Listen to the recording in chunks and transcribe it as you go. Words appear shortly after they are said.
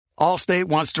Allstate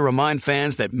wants to remind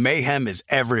fans that mayhem is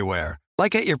everywhere,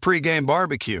 like at your pregame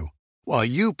barbecue. While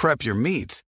you prep your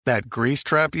meats, that grease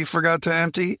trap you forgot to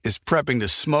empty is prepping to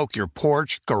smoke your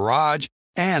porch, garage,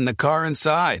 and the car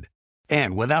inside.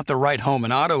 And without the right home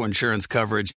and auto insurance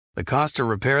coverage, the cost to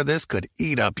repair this could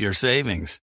eat up your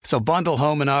savings. So bundle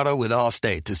home and auto with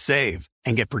Allstate to save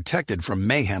and get protected from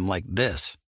mayhem like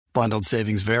this. Bundled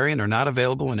savings vary and are not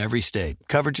available in every state.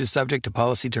 Coverage is subject to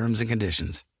policy terms and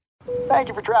conditions. Thank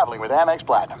you for traveling with Amex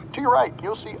Platinum. To your right,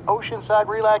 you'll see oceanside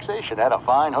relaxation at a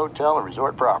fine hotel and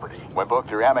resort property. When booked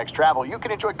through Amex Travel, you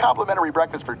can enjoy complimentary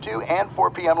breakfast for 2 and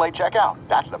 4 p.m. late checkout.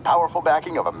 That's the powerful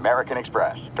backing of American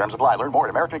Express. Terms apply. Learn more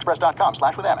at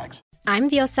americanexpress.com/withAmex.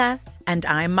 I'm Diosa. And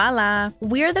I'm Mala.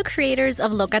 We're the creators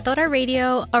of Locatora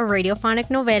Radio, a radiophonic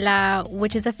novela,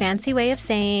 which is a fancy way of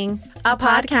saying a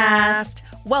podcast.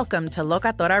 Welcome to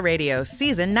Locatora Radio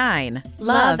Season 9.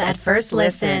 Love at First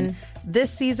Listen.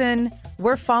 This season,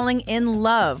 we're falling in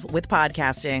love with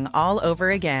podcasting all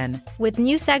over again. With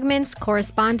new segments,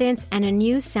 correspondence, and a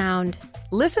new sound.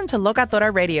 Listen to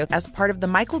Locatora Radio as part of the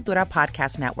My Cultura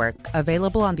Podcast Network.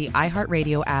 Available on the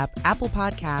iHeartRadio app, Apple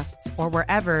Podcasts, or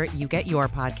wherever you get your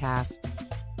podcasts.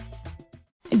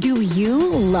 Do you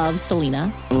love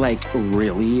Selena? Like,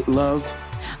 really love?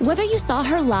 Whether you saw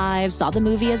her live, saw the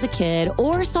movie as a kid,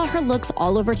 or saw her looks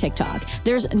all over TikTok,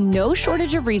 there's no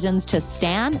shortage of reasons to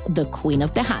stan the Queen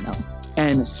of Tejano.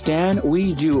 And Stan,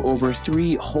 we do over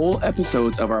 3 whole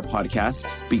episodes of our podcast,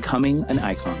 Becoming an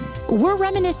Icon. We're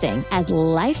reminiscing as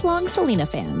lifelong Selena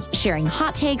fans, sharing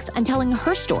hot takes and telling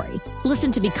her story.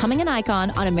 Listen to Becoming an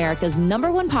Icon on America's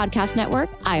 #1 podcast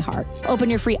network, iHeart. Open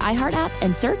your free iHeart app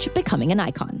and search Becoming an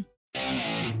Icon.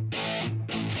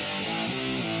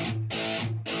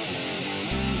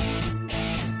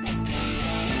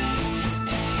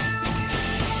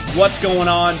 What's going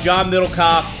on? John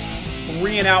Middlecoff,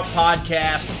 3 and Out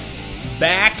podcast,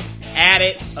 back at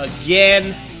it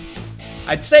again.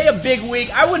 I'd say a big week.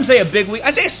 I wouldn't say a big week.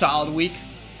 I'd say a solid week.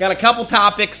 Got a couple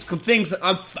topics, some things that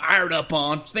I'm fired up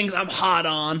on, things I'm hot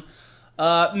on.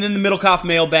 And then the Middlecoff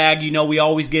mailbag, you know we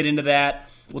always get into that.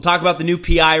 We'll talk about the new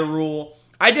PI rule.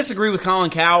 I disagree with Colin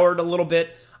Cowherd a little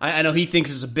bit. I know he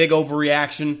thinks it's a big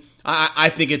overreaction. I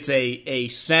think it's a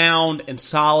sound and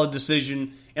solid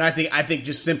decision. And I think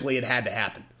just simply it had to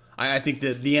happen. I think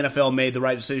that the NFL made the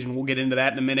right decision. We'll get into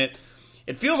that in a minute.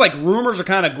 It feels like rumors are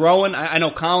kind of growing. I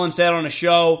know Colin said on a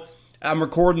show, I'm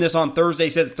recording this on Thursday, he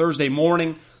said Thursday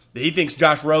morning, that he thinks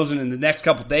Josh Rosen in the next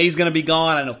couple days is going to be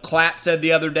gone. I know Klatt said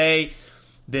the other day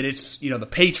that it's, the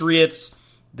Patriots,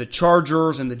 the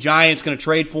Chargers, and the Giants going to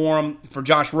trade for him, for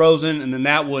Josh Rosen. And then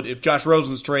that would, if Josh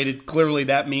Rosen's traded, clearly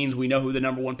that means we know who the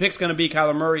number 1 pick's going to be,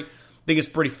 Kyler Murray. I think it's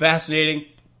pretty fascinating.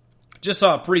 Just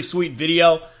saw a pretty sweet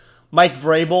video. Mike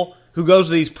Vrabel, who goes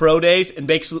to these pro days and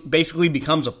basically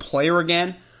becomes a player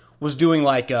again, was doing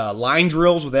like line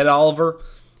drills with Ed Oliver.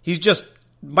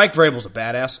 Mike Vrabel's a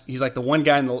badass. He's like the one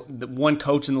guy, the one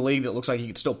coach in the league that looks like he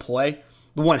could still play.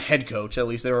 The one head coach, at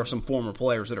least. There are some former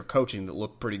players that are coaching that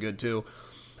look pretty good too.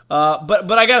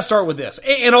 But I got to start with this.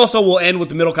 And also we'll end with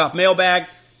the Middlecoff mailbag.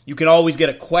 You can always get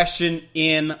a question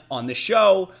in on the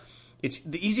show. It's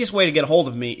the easiest way to get a hold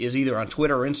of me is either on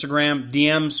Twitter or Instagram.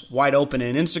 DMs wide open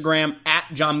in Instagram at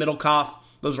John Middlecoff.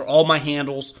 Those are all my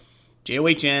handles.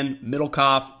 JOHN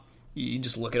Middlecoff. You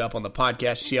just look it up on the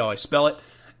podcast, see how I spell it.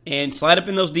 And slide up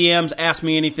in those DMs, ask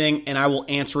me anything, and I will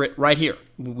answer it right here.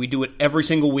 We do it every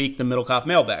single week, the Middlecoff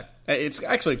mailbag. It's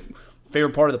actually a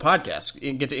favorite part of the podcast.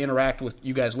 And get to interact with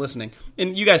you guys listening.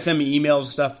 And you guys send me emails and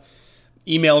stuff.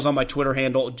 Emails on my Twitter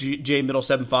handle,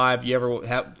 jmiddle75. You ever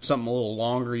have something a little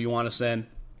longer you want to send,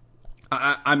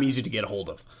 I'm easy to get a hold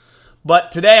of.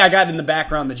 But today I got in the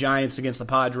background the Giants against the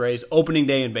Padres, opening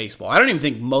day in baseball. I don't even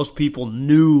think most people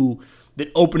knew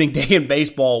that opening day in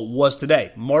baseball was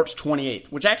today, March 28th,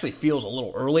 which actually feels a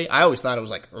little early. I always thought it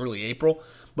was like early April,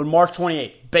 but March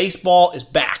 28th. Baseball is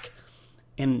back,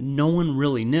 and no one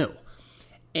really knew.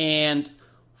 And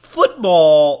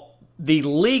football, the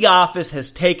league office has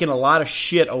taken a lot of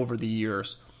shit over the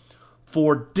years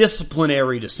for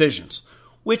disciplinary decisions,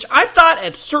 which I thought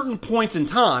at certain points in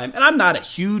time, and I'm not a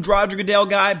huge Roger Goodell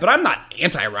guy, but I'm not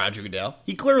anti-Roger Goodell.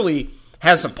 He clearly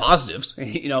has some positives.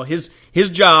 His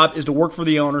job is to work for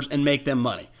the owners and make them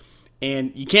money.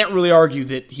 And you can't really argue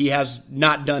that he has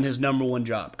not done his number 1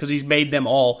 job because he's made them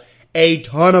all a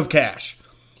ton of cash.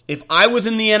 If I was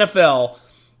in the NFL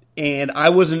and I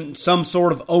was in some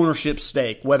sort of ownership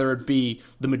stake, whether it be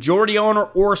the majority owner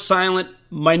or silent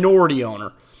minority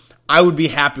owner, I would be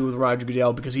happy with Roger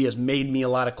Goodell because he has made me a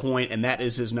lot of coin, and that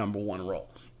is his number 1 role.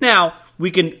 Now,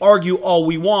 we can argue all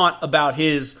we want about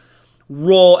his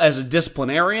role as a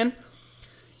disciplinarian.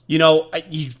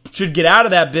 you should get out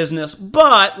of that business.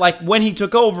 But like when he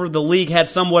took over, the league had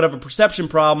somewhat of a perception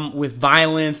problem with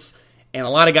violence and a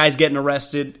lot of guys getting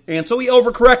arrested. And so he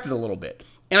overcorrected a little bit.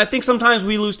 And I think sometimes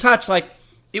we lose touch. Like,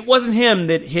 it wasn't him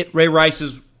that hit Ray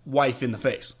Rice's wife in the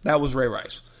face. That was Ray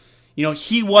Rice.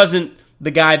 He wasn't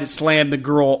the guy that slammed the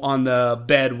girl on the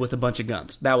bed with a bunch of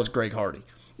guns. That was Greg Hardy.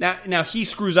 Now he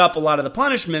screws up a lot of the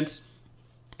punishments,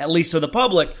 at least to the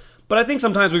public, but I think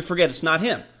sometimes we forget it's not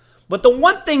him. But the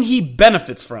one thing he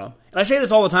benefits from, and I say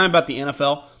this all the time about the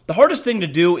NFL, the hardest thing to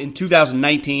do in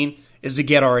 2019 is to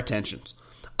get our attentions.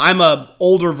 I'm an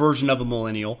older version of a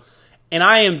millennial, and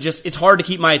it's hard to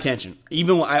keep my attention.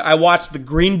 Even when I watched The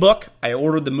Green Book, I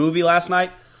ordered the movie last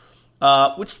night,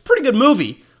 which is a pretty good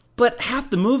movie, but half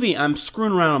the movie I'm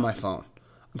screwing around on my phone.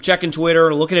 I'm checking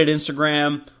Twitter, looking at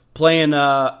Instagram, playing,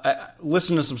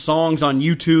 listening to some songs on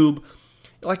YouTube.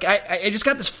 Like, I just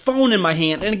got this phone in my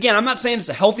hand. And again, I'm not saying it's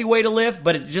a healthy way to live,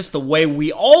 but it's just the way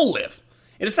we all live.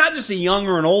 And it's not just a young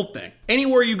or an old thing.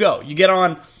 Anywhere you go, you get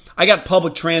on, I got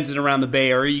public transit around the Bay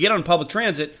Area. You get on public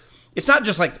transit, it's not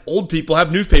just like old people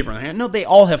have newspaper in their hand. No, they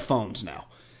all have phones now.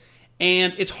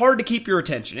 And it's hard to keep your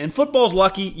attention. And football's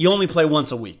lucky, you only play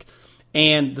once a week.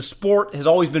 And the sport has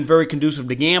always been very conducive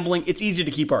to gambling. It's easy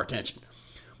to keep our attention.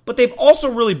 But they've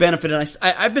also really benefited, and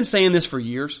I've been saying this for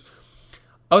years.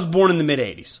 I was born in the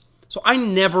mid-'80s, so I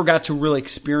never got to really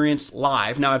experience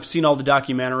live. Now, I've seen all the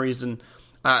documentaries, and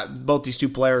both these two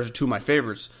players are two of my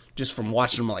favorites, just from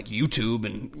watching them on like YouTube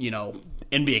and,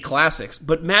 NBA Classics.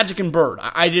 But Magic and Bird,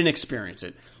 I didn't experience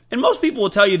it. And most people will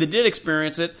tell you that did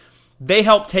experience it, they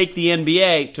helped take the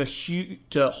NBA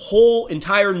to whole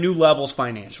entire new levels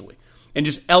financially and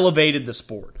just elevated the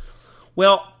sport.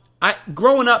 Well,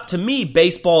 growing up, to me,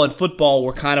 baseball and football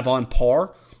were kind of on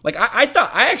par. Like I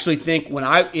actually think when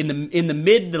in the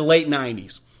mid to late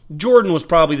 90s, Jordan was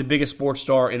probably the biggest sports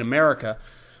star in America.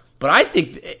 But I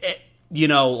think,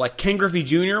 like Ken Griffey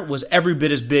Jr. was every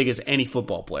bit as big as any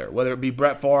football player, whether it be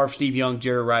Brett Favre, Steve Young,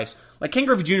 Jerry Rice. Like Ken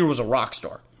Griffey Jr. was a rock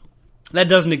star. That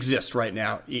doesn't exist right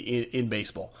now in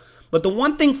baseball. But the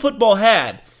one thing football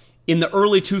had in the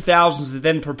early 2000s that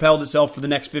then propelled itself for the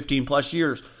next 15 plus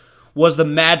years was the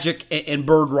Magic and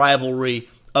Bird rivalry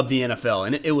of the NFL,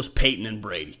 and it was Peyton and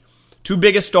Brady. Two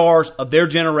biggest stars of their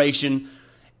generation,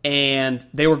 and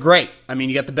they were great. I mean,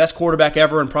 you got the best quarterback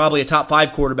ever and probably a top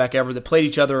 5 quarterback ever that played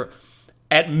each other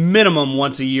at minimum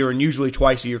once a year and usually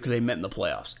twice a year because they met in the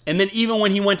playoffs. And then even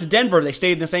when he went to Denver, they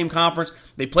stayed in the same conference.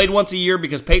 They played once a year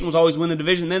because Peyton was always winning the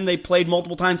division. Then they played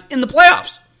multiple times in the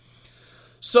playoffs.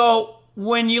 So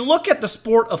when you look at the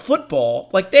sport of football,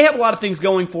 like they have a lot of things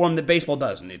going for them that baseball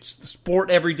doesn't. It's the sport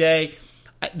every day.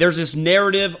 There's this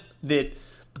narrative that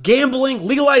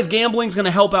legalized gambling is going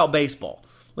to help out baseball.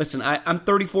 Listen, I'm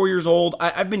 34 years old.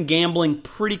 I've been gambling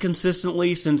pretty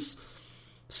consistently since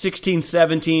 16,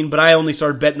 17, but I only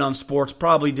started betting on sports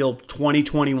probably till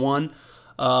 2021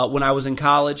 when I was in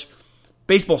college.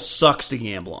 Baseball sucks to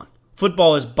gamble on.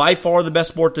 Football is by far the best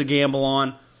sport to gamble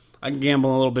on. I can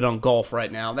gamble a little bit on golf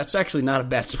right now. That's actually not a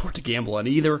bad sport to gamble on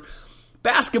either.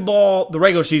 Basketball, the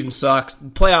regular season sucks. The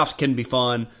playoffs can be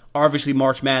fun. Obviously,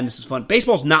 March Madness is fun.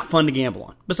 Baseball's not fun to gamble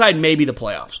on, besides maybe the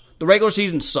playoffs. The regular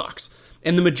season sucks.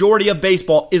 And the majority of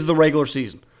baseball is the regular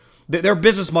season. Their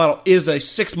business model is a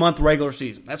 6-month regular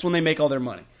season. That's when they make all their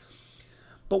money.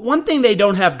 But one thing they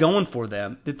don't have going for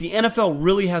them, that the NFL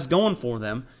really has going for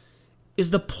them, is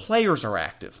the players are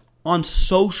active on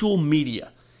social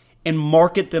media and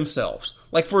market themselves.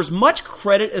 Like, for as much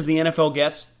credit as the NFL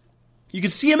gets, you can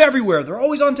see them everywhere. They're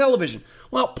always on television.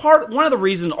 Well, one of the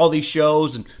reasons all these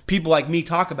shows and people like me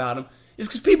talk about them is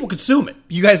because people consume it.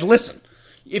 You guys listen.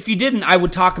 If you didn't, I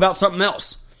would talk about something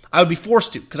else. I would be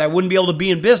forced to because I wouldn't be able to be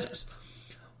in business.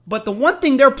 But the one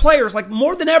thing their players, like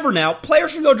more than ever now,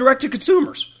 players can go direct to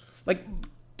consumers. Like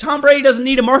Tom Brady doesn't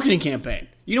need a marketing campaign.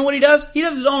 You know what he does? He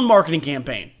does his own marketing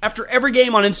campaign after every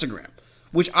game on Instagram,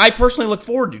 which I personally look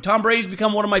forward to. Tom Brady's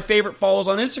become one of my favorite follows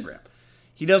on Instagram.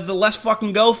 He does the let's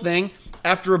fucking go thing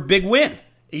after a big win.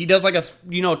 He does like a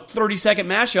 30-second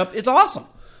mashup. It's awesome.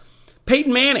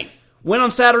 Peyton Manning went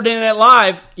on Saturday Night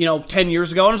Live, 10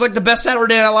 years ago, and it was like the best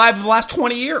Saturday Night Live of the last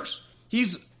 20 years.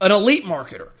 He's an elite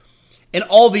marketer. And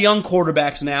all the young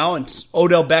quarterbacks now, and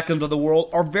Odell Beckham of the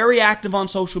world, are very active on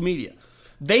social media.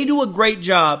 They do a great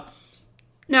job.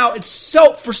 Now, it's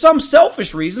for some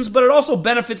selfish reasons, but it also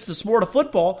benefits the sport of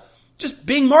football, just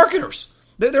being marketers.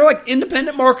 They're like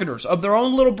independent marketers of their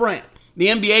own little brand. The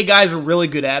NBA guys are really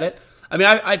good at it. I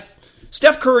mean,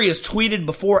 Steph Curry has tweeted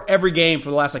before every game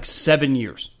for the last 7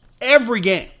 years. Every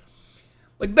game.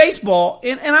 Like baseball,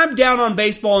 and I'm down on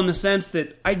baseball in the sense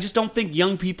that I just don't think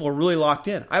young people are really locked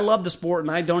in. I love the sport,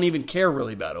 and I don't even care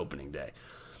really about opening day.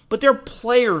 but their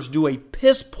players do a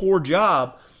piss-poor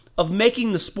job of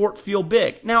making the sport feel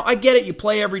big. Now, I get it. You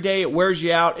play every day. It wears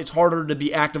you out. It's harder to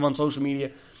be active on social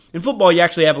media. In football, you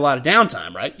actually have a lot of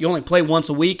downtime, right? You only play once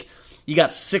a week. You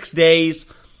got 6 days.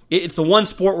 It's the one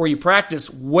sport where you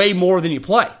practice way more than you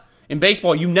play. In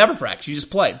baseball, you never practice. You just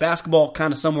play. Basketball,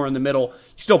 kind of somewhere in the middle.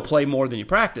 You still play more than you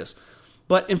practice.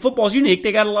 But in football, it's unique.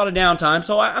 They got a lot of downtime.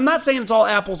 So I'm not saying it's all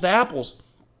apples to apples.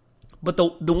 But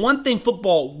the one thing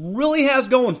football really has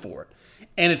going for it,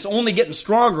 and it's only getting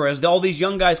stronger as all these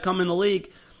young guys come in the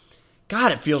league,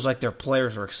 God, it feels like their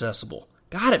players are accessible.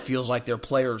 God, it feels like their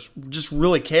players just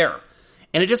really care.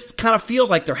 And it just kind of feels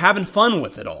like they're having fun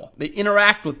with it all. They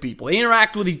interact with people. They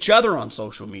interact with each other on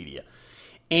social media.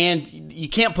 And you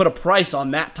can't put a price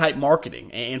on that type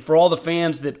marketing. And for all the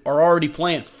fans that are already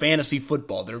playing fantasy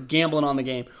football, they're gambling on the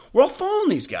game, we're all following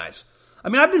these guys. I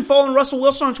mean, I've been following Russell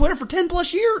Wilson on Twitter for 10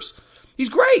 plus years. He's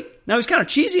great. Now, he's kind of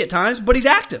cheesy at times, but he's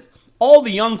active. All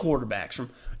the young quarterbacks, from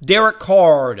Derek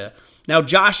Carr to now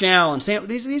Josh Allen, Sam,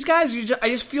 these guys, I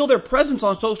just feel their presence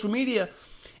on social media.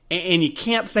 And you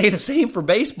can't say the same for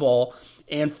baseball.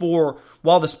 And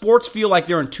while the sports feel like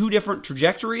they're in two different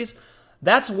trajectories,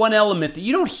 that's one element that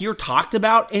you don't hear talked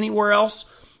about anywhere else.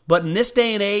 But in this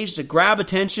day and age, to grab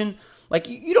attention, like,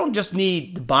 you don't just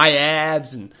need to buy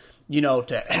ads and,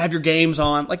 to have your games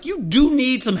on. Like, you do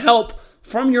need some help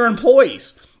from your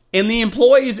employees. And the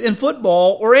employees in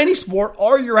football or any sport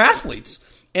are your athletes.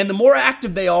 And the more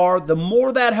active they are, the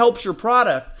more that helps your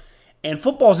product. And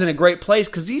football's in a great place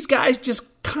because these guys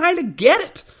just kind of get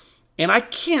it. And I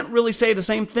can't really say the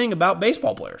same thing about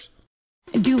baseball players.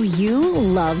 Do you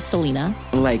love Selena?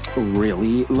 Like,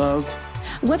 really love?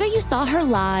 Whether you saw her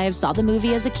live, saw the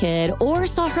movie as a kid, or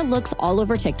saw her looks all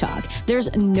over TikTok,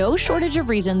 there's no shortage of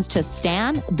reasons to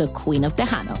stan the Queen of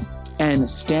Tejano. And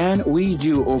Stan, we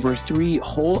do over 3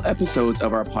 whole episodes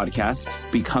of our podcast,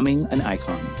 Becoming an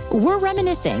Icon. We're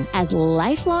reminiscing as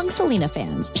lifelong Selena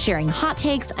fans, sharing hot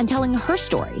takes and telling her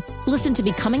story. Listen to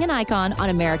Becoming an Icon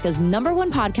on America's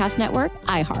 #1 podcast network,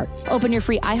 iHeart. Open your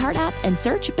free iHeart app and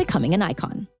search Becoming an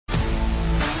Icon.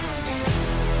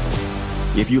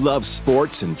 If you love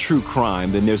sports and true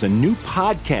crime, then there's a new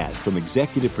podcast from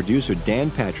executive producer Dan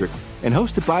Patrick and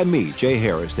hosted by me, Jay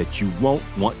Harris, that you won't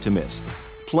want to miss.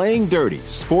 Playing Dirty: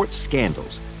 Sports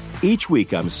Scandals. Each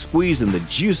week, I'm squeezing the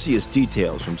juiciest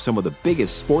details from some of the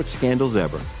biggest sports scandals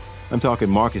ever. I'm talking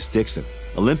Marcus Dixon,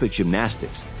 Olympic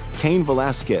gymnastics, Cain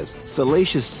Velasquez,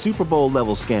 salacious Super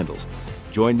Bowl-level scandals.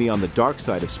 Join me on the dark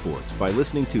side of sports by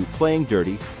listening to Playing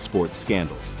Dirty: Sports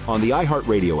Scandals on the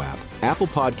iHeartRadio app, Apple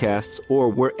Podcasts, or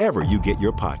wherever you get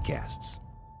your podcasts.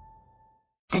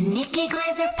 The Nikki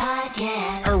Glazer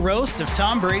Podcast. Her roast of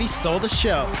Tom Brady stole the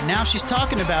show. Now she's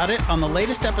talking about it on the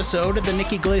latest episode of the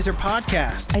Nikki Glazer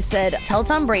Podcast. I said, tell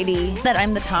Tom Brady that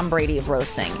I'm the Tom Brady of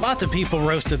roasting. Lots of people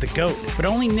roasted the GOAT, but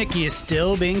only Nikki is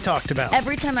still being talked about.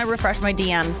 Every time I refresh my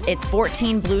DMs, it's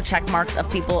 14 blue check marks of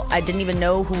people I didn't even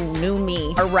know who knew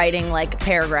me are writing like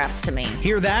paragraphs to me.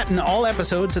 Hear that in all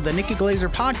episodes of the Nikki Glazer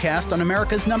Podcast on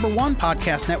America's #1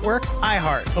 podcast network,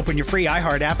 iHeart. Open your free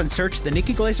iHeart app and search the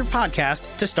Nikki Glazer Podcast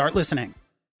to start listening.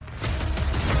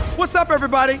 What's up,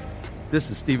 everybody?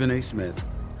 This is Stephen A. Smith.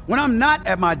 When I'm not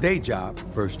at my day job,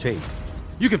 First Take,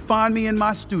 you can find me in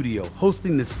my studio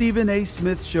hosting the Stephen A.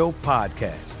 Smith Show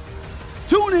podcast.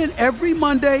 Tune in every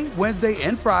Monday, Wednesday,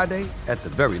 and Friday, at the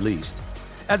very least,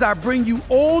 as I bring you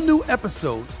all new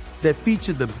episodes that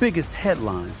feature the biggest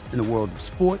headlines in the world of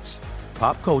sports,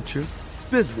 pop culture,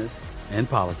 business, and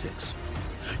politics.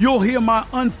 You'll hear my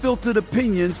unfiltered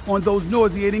opinions on those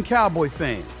nauseating Cowboy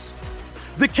fans,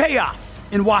 the chaos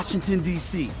in Washington,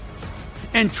 D.C.,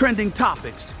 and trending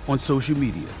topics on social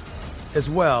media, as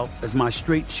well as my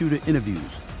straight shooter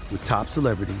interviews with top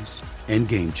celebrities and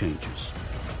game changers.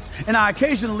 And I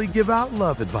occasionally give out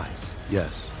love advice.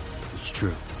 Yes, it's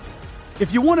true.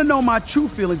 If you want to know my true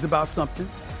feelings about something,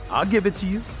 I'll give it to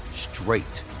you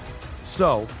straight.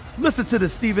 So listen to the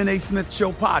Stephen A. Smith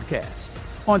Show podcast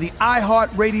on the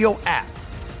iHeartRadio app,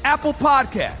 Apple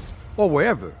Podcasts, or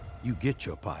wherever you get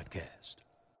your podcast.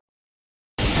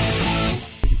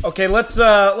 Okay, let's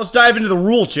dive into the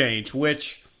rule change,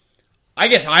 which I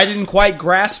guess I didn't quite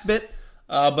grasp it,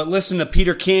 but listen to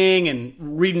Peter King and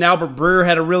reading Albert Breer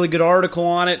had a really good article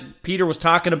on it. Peter was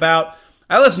talking about,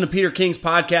 I listened to Peter King's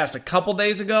podcast a couple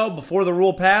days ago before the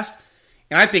rule passed,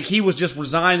 and I think he was just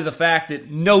resigned to the fact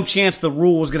that no chance the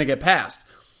rule was going to get passed.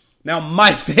 Now,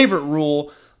 my favorite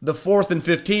rule, the 4th and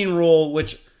 15 rule,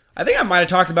 which I think I might have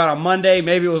talked about on Monday,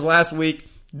 maybe it was last week,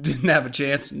 didn't have a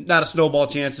chance, not a snowball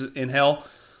chance in hell.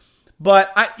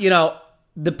 But,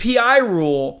 the PI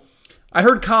rule, I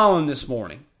heard Colin this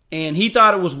morning, and he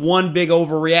thought it was one big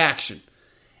overreaction.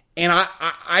 And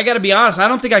I got to be honest, I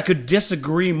don't think I could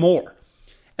disagree more.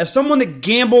 As someone that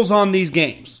gambles on these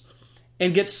games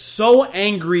and gets so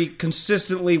angry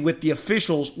consistently with the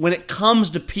officials when it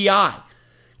comes to PI,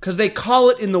 because they call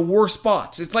it in the worst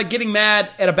spots. It's like getting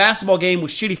mad at a basketball game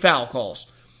with shitty foul calls.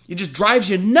 It just drives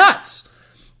you nuts.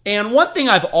 And one thing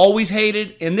I've always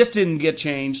hated, and this didn't get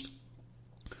changed,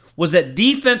 was that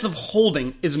defensive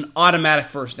holding is an automatic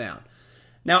first down.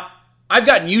 Now, I've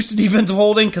gotten used to defensive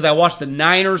holding because I watched the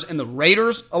Niners and the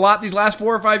Raiders a lot these last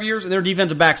 4 or 5 years, and their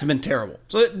defensive backs have been terrible.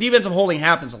 So defensive holding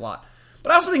happens a lot.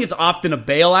 But I also think it's often a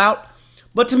bailout.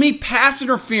 But to me, pass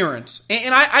interference,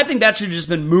 and I think that should have just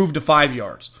been moved to 5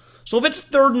 yards. So if it's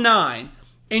 3rd and 9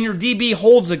 and your DB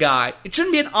holds a guy, it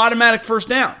shouldn't be an automatic first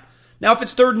down. Now, if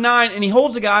it's 3rd and 9 and he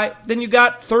holds a guy, then you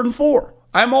got 3rd and 4.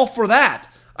 I'm all for that.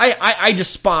 I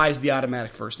despise the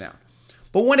automatic first down.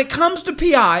 But when it comes to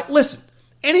PI, listen,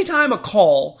 anytime a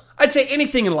call, I'd say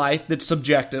anything in life that's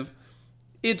subjective,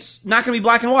 it's not going to be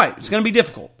black and white. It's going to be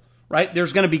difficult, right?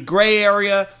 There's going to be gray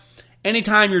area.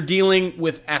 Anytime you're dealing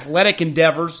with athletic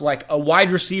endeavors like a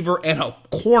wide receiver and a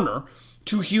corner,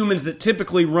 two humans that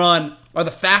typically run are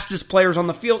the fastest players on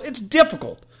the field, it's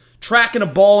difficult. Tracking a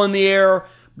ball in the air,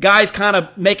 guys kind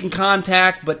of making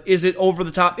contact, but is it over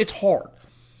the top? It's hard.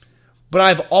 But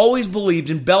I've always believed,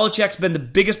 and Belichick's been the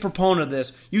biggest proponent of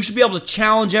this, you should be able to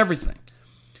challenge everything.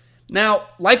 Now,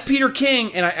 like Peter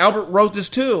King, and Albert wrote this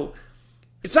too,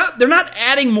 they're not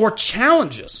adding more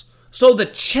challenges. So the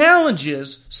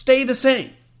challenges stay the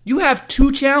same. You have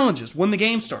 2 challenges when the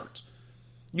game starts.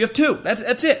 You have 2.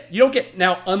 That's it. You don't get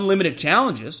now unlimited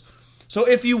challenges. So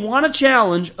if you want to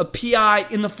challenge a PI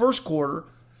in the first quarter,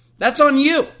 that's on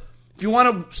you. If you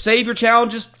want to save your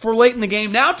challenges for late in the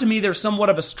game, now to me there's somewhat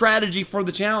of a strategy for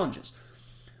the challenges.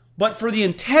 But for the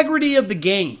integrity of the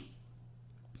game,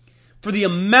 for the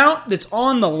amount that's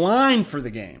on the line for the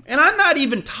game, and I'm not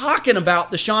even talking about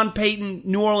the Sean Payton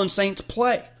New Orleans Saints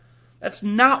play. That's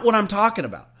not what I'm talking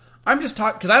about. I'm just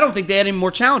talking because I don't think they had any more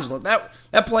challenges. Like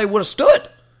that play would have stood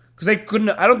because they couldn't.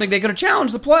 I don't think they could have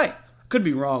challenged the play. Could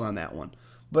be wrong on that one,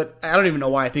 but I don't even know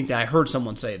why I think that. I heard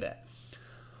someone say that.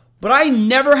 But I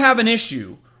never have an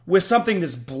issue with something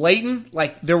that's blatant,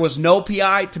 like there was no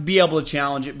PI, to be able to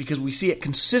challenge it because we see it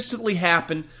consistently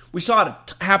happen. We saw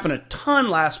it happen a ton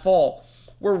last fall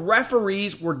where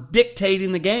referees were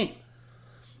dictating the game.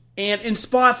 And in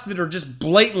spots that are just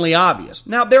blatantly obvious.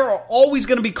 Now, there are always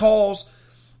going to be calls,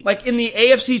 like in the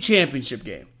AFC Championship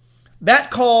game.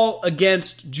 That call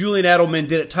against Julian Edelman,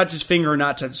 did it touch his finger or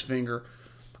not touch his finger?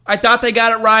 I thought they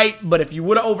got it right, but if you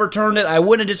would have overturned it, I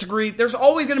wouldn't have disagreed. There's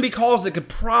always going to be calls that could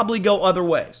probably go other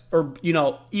ways, or,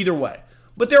 either way.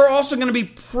 But there are also going to be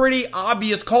pretty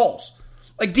obvious calls.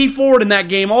 Like Dee Ford in that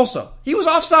game also. He was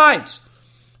offsides.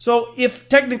 So if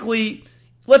technically,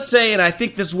 let's say, and I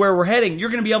think this is where we're heading, you're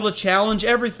going to be able to challenge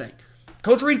everything.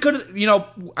 Coach Reid could,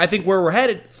 I think where we're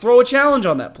headed, throw a challenge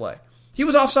on that play. He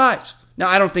was offsides. Now,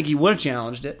 I don't think he would have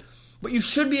challenged it, but you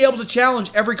should be able to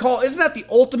challenge every call. Isn't that the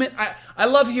ultimate? I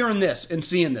love hearing this and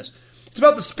seeing this. It's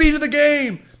about the speed of the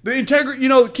game, the integrity,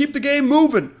 keep the game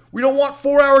moving. We don't want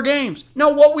 4-hour games. No,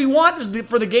 what we want is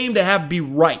for the game to be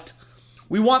right.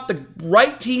 We want the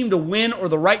right team to win or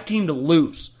the right team to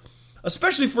lose,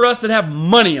 especially for us that have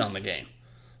money on the game,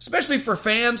 especially for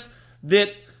fans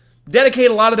that dedicate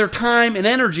a lot of their time and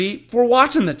energy for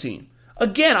watching the team.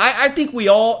 Again, I think we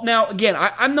all, now again,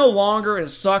 I'm no longer, and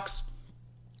it sucks,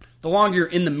 the longer you're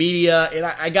in the media, and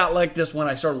I got like this when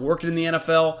I started working in the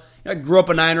NFL. I grew up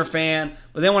a Niner fan,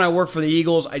 but then when I worked for the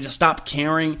Eagles, I just stopped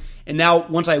caring. And now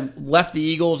once I left the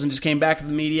Eagles and just came back to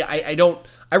the media,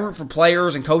 I root for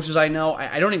players and coaches I know.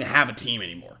 I don't even have a team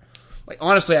anymore. Like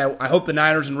honestly, I hope the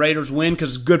Niners and Raiders win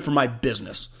because it's good for my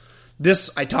business.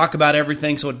 This, I talk about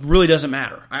everything, so it really doesn't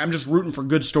matter. I'm just rooting for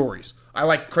good stories. I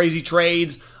like crazy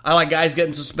trades. I like guys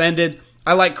getting suspended.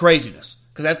 I like craziness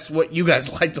because that's what you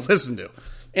guys like to listen to.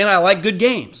 And I like good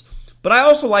games. But I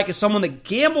also like, as someone that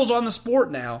gambles on the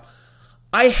sport now,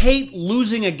 I hate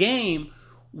losing a game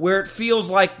where it feels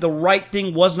like the right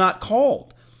thing was not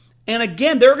called. And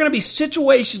again, there are going to be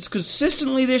situations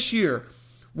consistently this year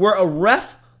where a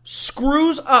ref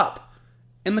screws up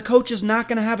and the coach is not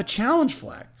going to have a challenge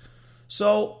flag.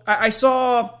 So I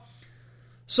saw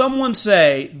someone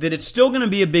say that it's still going to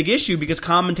be a big issue because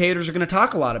commentators are going to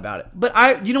talk a lot about it.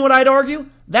 But you know what I'd argue?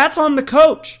 That's on the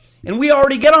coach. And we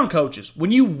already get on coaches.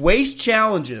 When you waste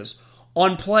challenges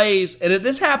on plays, and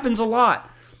this happens a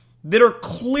lot, that are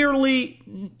clearly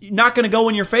not going to go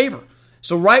in your favor.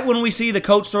 So right when we see the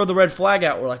coach throw the red flag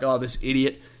out, we're like, oh, this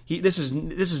idiot, this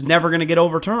is never going to get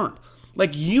overturned.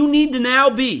 Like, you need to now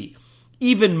be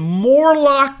even more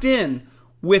locked in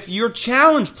with your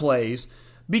challenge plays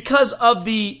because of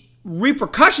the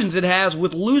repercussions it has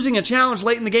with losing a challenge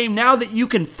late in the game now that you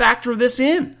can factor this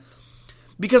in.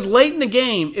 Because late in the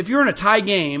game, if you're in a tie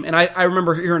game, and I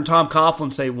remember hearing Tom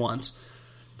Coughlin say once,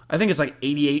 I think it's like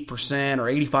 88% or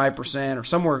 85% or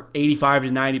somewhere 85 to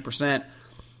 90%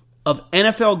 of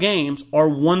NFL games are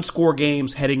one-score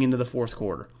games heading into the fourth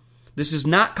quarter. This is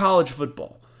not college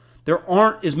football. There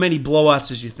aren't as many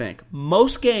blowouts as you think.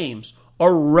 Most games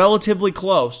are relatively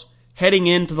close heading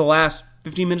into the last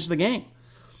 15 minutes of the game.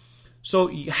 So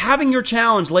having your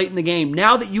challenge late in the game,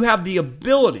 now that you have the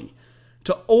ability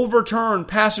to overturn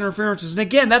pass interferences, and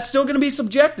again, that's still going to be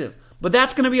subjective, but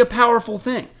that's going to be a powerful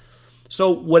thing. So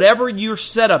whatever your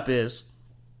setup is,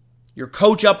 your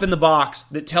coach up in the box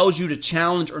that tells you to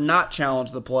challenge or not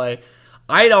challenge the play,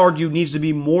 I'd argue needs to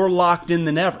be more locked in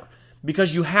than ever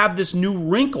because you have this new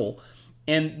wrinkle,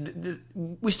 and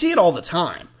we see it all the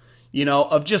time,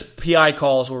 of just PI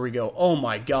calls where we go, oh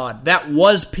my God, that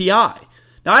was PI.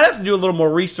 Now, I'd have to do a little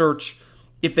more research.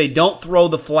 If they don't throw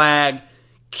the flag,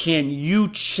 can you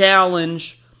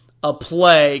challenge a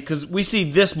play? Because we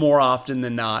see this more often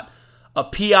than not. A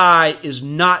PI is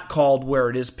not called where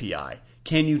it is PI.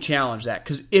 Can you challenge that?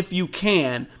 Because if you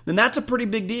can, then that's a pretty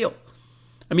big deal.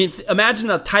 I mean, imagine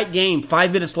a tight game,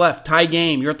 5 minutes left, tie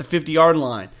game, you're at the 50-yard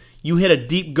line. You hit a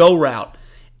deep go route,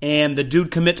 and the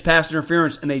dude commits pass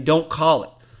interference, and they don't call it.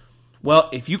 Well,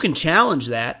 if you can challenge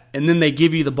that, and then they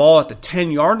give you the ball at the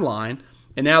 10-yard line,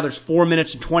 and now there's 4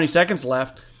 minutes and 20 seconds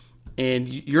left, and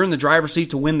you're in the driver's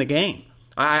seat to win the game.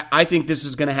 I think this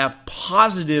is going to have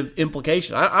positive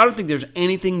implications. I don't think there's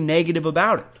anything negative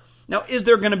about it. Now, is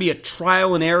there going to be a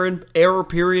trial and error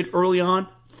period early on?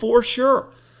 For sure.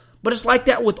 But it's like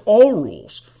that with all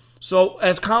rules. So,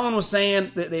 as Colin was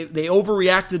saying, they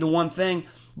overreacted to one thing,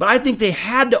 but I think they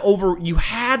had to you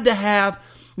had to have,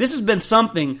 this has been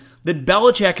something that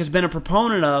Belichick has been a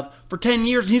proponent of for 10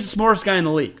 years. He's the smartest guy in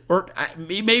the league, or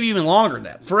maybe even longer than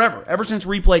that, forever, ever since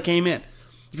replay came in.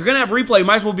 If you're going to have replay, you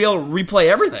might as well be able to replay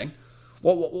everything.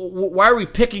 Why are we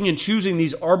picking and choosing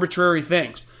these arbitrary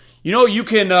things? You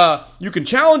can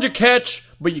challenge a catch,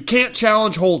 but you can't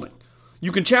challenge holding.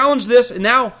 You can challenge this, and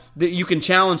now that you can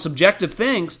challenge subjective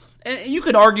things, and you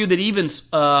could argue that even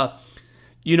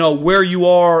where you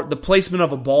are, the placement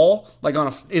of a ball, like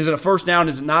is it a first down,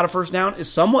 is it not a first down, is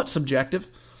somewhat subjective,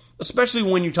 especially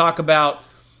when you talk about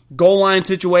goal line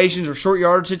situations or short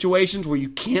yard situations where you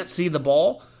can't see the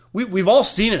ball. We've all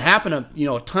seen it happen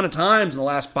a ton of times in the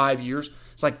last 5 years.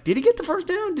 It's like, did he get the first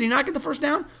down? Did he not get the first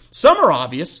down? Some are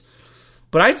obvious,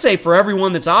 but I'd say for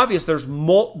everyone that's obvious, there's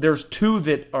two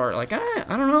that are like, I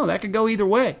don't know, that could go either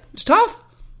way. It's tough.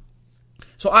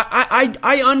 So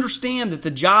I understand that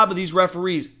the job of these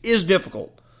referees is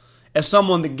difficult. As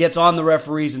someone that gets on the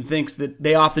referees and thinks that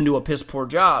they often do a piss poor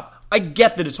job, I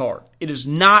get that it's hard. It is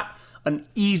not an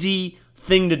easy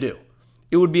thing to do.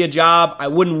 It would be a job I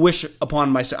wouldn't wish upon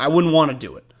myself. I wouldn't want to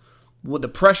do it. With the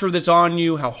pressure that's on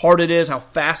you, how hard it is, how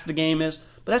fast the game is,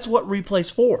 but that's what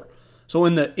replay's for. So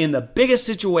in the biggest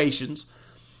situations,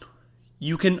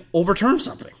 you can overturn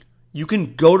something. You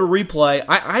can go to replay.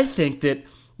 I think that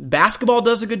basketball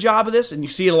does a good job of this, and you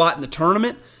see it a lot in the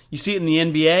tournament. You see it in the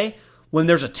NBA. When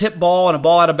there's a tip ball and a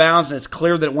ball out of bounds and it's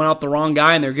clear that it went out the wrong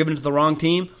guy and they're giving it to the wrong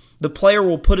team, the player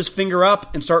will put his finger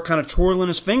up and start kind of twirling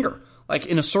his finger, like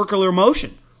in a circular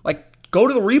motion. Like, go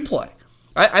to the replay.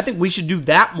 I think we should do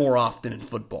that more often in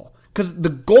football. Because the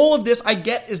goal of this, I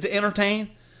get, is to entertain.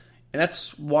 And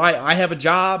that's why I have a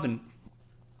job and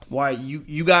why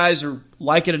you guys are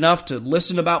like it enough to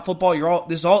listen about football.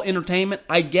 This is all entertainment.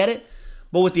 I get it.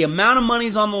 But with the amount of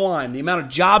money's on the line, the amount of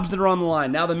jobs that are on the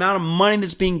line, now the amount of money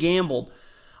that's being gambled,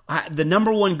 the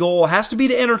number one goal has to be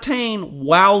to entertain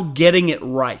while getting it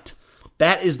right.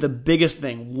 That is the biggest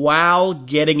thing, while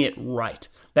getting it right.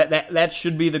 That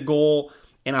should be the goal,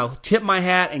 and I'll tip my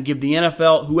hat and give the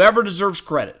NFL, whoever deserves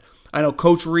credit. I know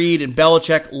Coach Reed and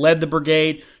Belichick led the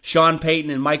brigade. Sean Payton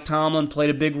and Mike Tomlin played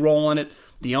a big role in it.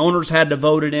 The owners had to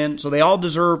vote it in, so they all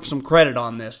deserve some credit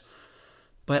on this.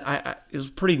 But it was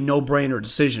a pretty no-brainer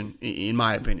decision, in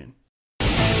my opinion.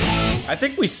 I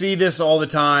think we see this all the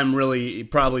time, really,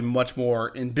 probably much more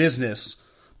in business.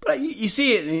 But you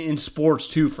see it in sports,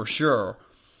 too, for sure.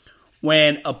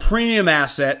 When a premium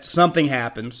asset, something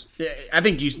happens. I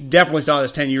think you definitely saw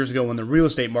this 10 years ago when the real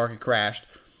estate market crashed.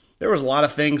 There was a lot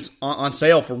of things on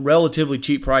sale for relatively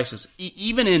cheap prices,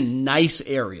 even in nice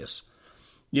areas.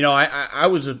 I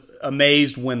was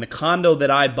amazed when the condo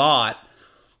that I bought,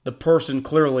 the person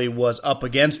clearly was up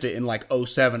against it in like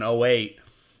 07, 08.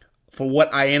 For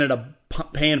what I ended up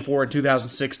paying for in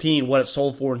 2016, what it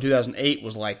sold for in 2008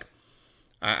 was like,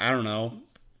 I don't know,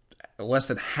 less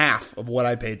than half of what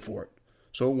I paid for it.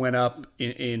 So it went up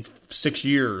in 6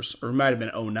 years, or it might have been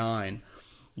 2009,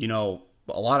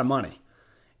 a lot of money.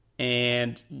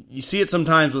 And you see it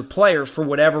sometimes with players, for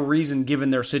whatever reason,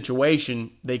 given their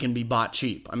situation, they can be bought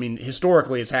cheap. I mean,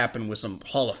 historically, it's happened with some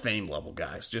Hall of Fame level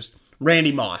guys. Just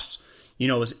Randy Moss,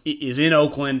 is in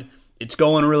Oakland. It's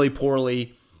going really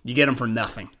poorly. You get him for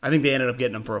nothing. I think they ended up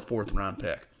getting him for a 4th round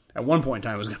pick. At one point in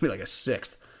time, it was going to be like a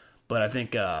 6th. But I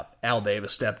think Al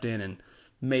Davis stepped in and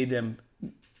made them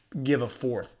give a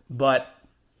 4th. But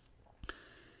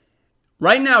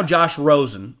right now, Josh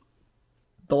Rosen,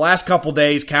 the last couple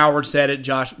days, Coward said it,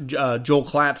 Joel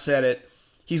Klatt said it,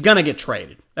 he's going to get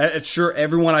traded. It's sure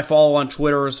everyone I follow on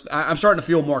Twitter I'm starting to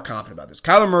feel more confident about this.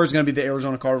 Kyler Murray is going to be the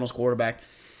Arizona Cardinals quarterback,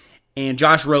 and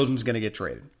Josh Rosen's going to get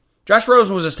traded. Josh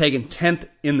Rosen was just taken 10th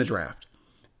in the draft,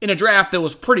 in a draft that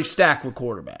was pretty stacked with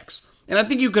quarterbacks. And I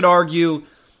think you could argue,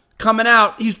 coming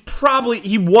out,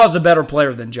 he was a better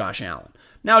player than Josh Allen.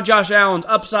 Now Josh Allen's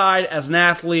upside as an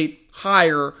athlete,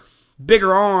 higher,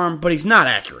 bigger arm, but he's not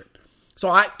accurate.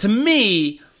 So to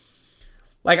me,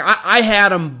 I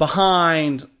had him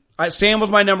behind. Sam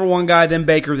was my number 1 guy, then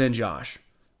Baker, then Josh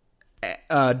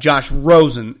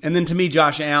Rosen, and then to me,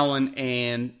 Josh Allen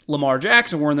and Lamar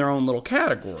Jackson were in their own little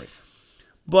category.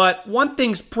 But one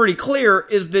thing's pretty clear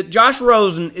is that Josh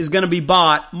Rosen is going to be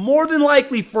bought more than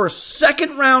likely for a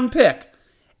 2nd round pick.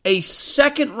 A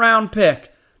 2nd round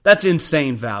pick. That's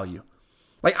insane value.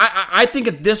 I think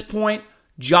at this point,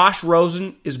 Josh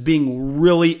Rosen is being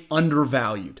really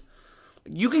undervalued.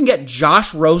 You can get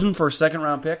Josh Rosen for a 2nd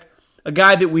round pick, a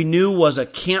guy that we knew was a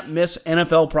can't-miss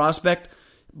NFL prospect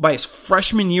by his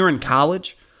freshman year in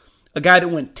college, a guy that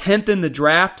went 10th in the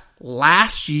draft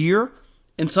last year,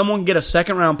 and someone get a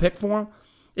 2nd round pick for him.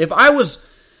 If I was,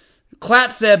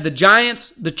 Klatt said the Giants,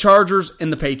 the Chargers,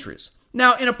 and the Patriots.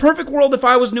 Now, in a perfect world, if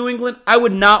I was New England, I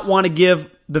would not want to give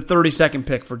the 32nd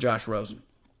pick for Josh Rosen.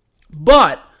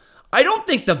 But I don't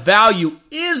think the value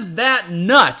is that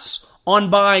nuts on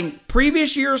buying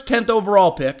previous year's 10th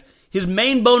overall pick. His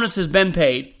main bonus has been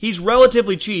paid. He's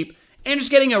relatively cheap. And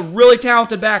just getting a really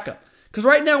talented backup. Because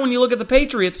right now, when you look at the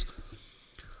Patriots,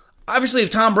 obviously if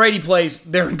Tom Brady plays,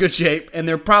 they're in good shape. And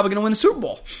they're probably going to win the Super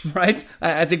Bowl. Right?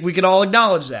 I think we can all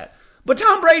acknowledge that. But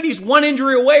Tom Brady's one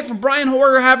injury away from Brian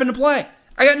Hoyer having to play.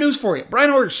 I got news for you. Brian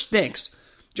Hoyer stinks.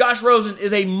 Josh Rosen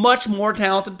is a much more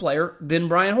talented player than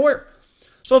Brian Hoyer.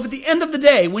 So if at the end of the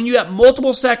day, when you have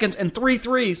multiple seconds and 3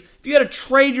 threes, if you had to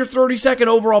trade your 32nd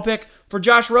overall pick for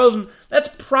Josh Rosen, that's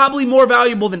probably more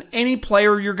valuable than any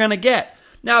player you're going to get.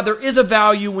 Now, there is a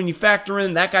value when you factor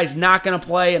in that guy's not going to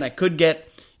play and I could get,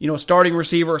 a starting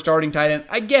receiver or starting tight end.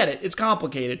 I get it. It's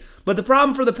complicated. But the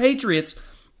problem for the Patriots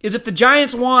is if the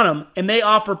Giants want him and they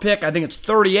offer pick, I think it's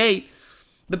 38,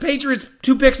 the Patriots,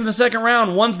 2 picks in the 2nd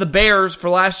round, one's the Bears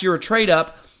for last year a trade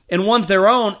up, and one's their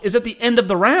own, is at the end of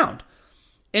the round.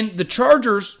 And the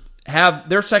Chargers have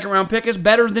their 2nd round pick is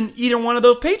better than either one of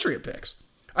those Patriot picks.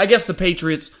 I guess the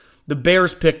Patriots, the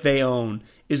Bears pick they own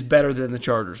is better than the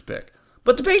Chargers pick.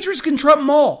 But the Patriots can trump them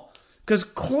all. Because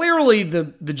clearly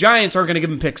the Giants aren't going to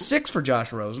give him pick 6 for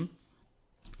Josh Rosen.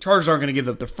 Chargers aren't going to give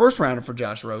up the 1st rounder for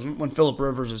Josh Rosen when Phillip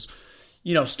Rivers is,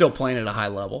 still playing at a high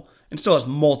level and still has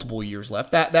multiple years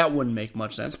left. That wouldn't make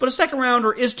much sense. But a 2nd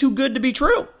rounder is too good to be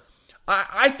true.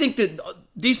 I think that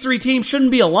these 3 teams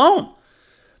shouldn't be alone.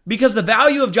 Because the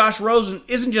value of Josh Rosen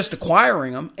isn't just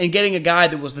acquiring him and getting a guy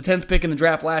that was the 10th pick in the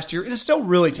draft last year and is still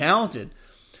really talented.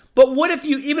 But what if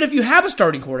even if you have a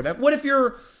starting quarterback, what if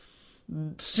you're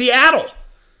Seattle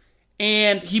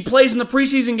and he plays in the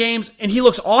preseason games and he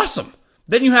looks awesome?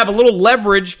 Then you have a little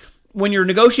leverage when you're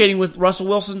negotiating with Russell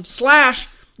Wilson,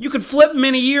 / you could flip him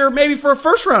in a year maybe for a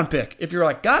 1st round pick. If you're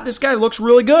like, God, this guy looks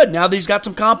really good now that he's got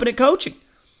some competent coaching.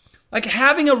 Like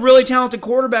having a really talented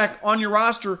quarterback on your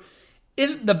roster,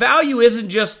 the value isn't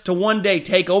just to one day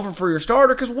take over for your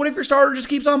starter, because what if your starter just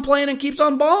keeps on playing and keeps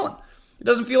on balling? It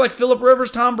doesn't feel like Phillip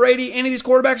Rivers, Tom Brady, any of these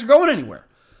quarterbacks are going anywhere.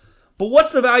 But what's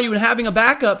the value in having a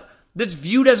backup that's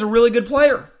viewed as a really good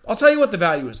player? I'll tell you what the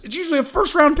value is. It's usually a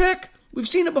 1st round pick. We've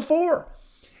seen it before.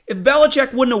 If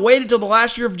Belichick wouldn't have waited till the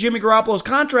last year of Jimmy Garoppolo's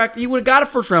contract, he would have got a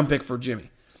 1st round pick for Jimmy.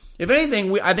 If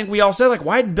anything, I think we all said,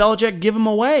 why did Belichick give him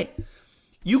away?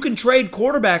 You can trade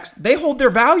quarterbacks. They hold their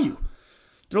value.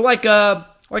 They're like a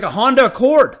Honda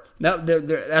Accord. Now,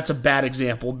 that's a bad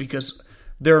example because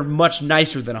they're much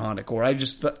nicer than a Honda Accord. I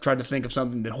just tried to think of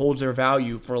something that holds their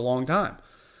value for a long time.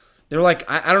 They're like,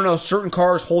 I don't know, certain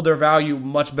cars hold their value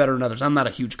much better than others. I'm not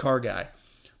a huge car guy.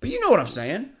 But you know what I'm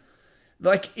saying.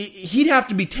 He'd have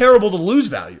to be terrible to lose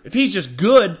value. If he's just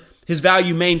good, his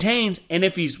value maintains. And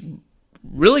if he's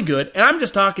really good, and I'm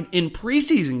just talking in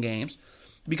preseason games,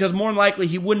 because more than likely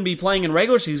he wouldn't be playing in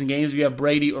regular season games if you have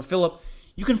Brady or Phillip.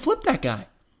 you can flip that guy.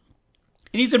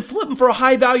 And you can flip him for a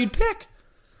high-valued pick.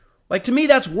 Like, to me,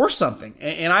 that's worth something.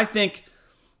 And I think,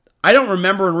 I don't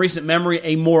remember in recent memory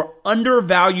a more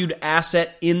undervalued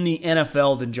asset in the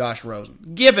NFL than Josh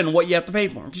Rosen, given what you have to pay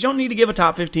for him. Because you don't need to give a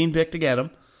top 15 pick to get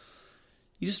him.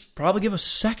 You just probably give a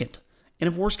second. And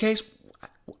if worst case,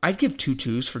 I'd give 2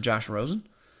 2s for Josh Rosen.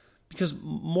 Because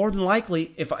more than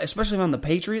likely, especially if I'm the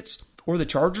Patriots or the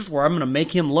Chargers, where I'm going to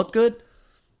make him look good,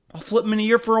 I'll flip him in a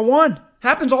year for a 1.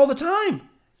 Happens all the time.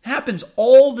 Happens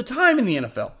all the time in the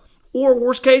NFL. Or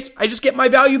worst case, I just get my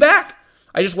value back.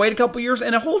 I just wait a couple years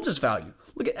and it holds its value.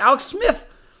 Look at Alex Smith.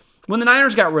 When the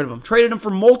Niners got rid of him, traded him for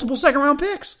multiple second-round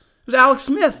picks. It was Alex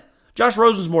Smith. Josh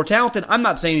Rosen's more talented. I'm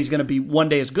not saying he's going to be one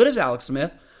day as good as Alex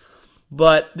Smith,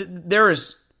 but there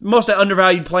is most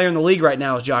undervalued player in the league right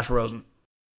now is Josh Rosen.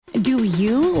 Do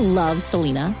you love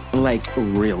Selena? Like,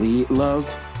 really love?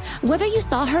 Whether you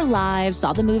saw her live,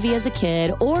 saw the movie as a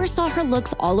kid, or saw her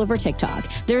looks all over TikTok,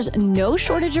 there's no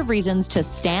shortage of reasons to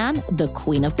stan the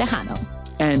Queen of Tejano.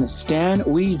 And Stan,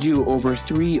 we do over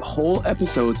 3 whole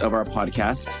episodes of our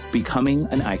podcast, Becoming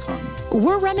an Icon.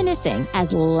 We're reminiscing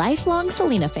as lifelong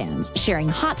Selena fans, sharing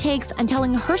hot takes and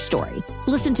telling her story.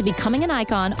 Listen to Becoming an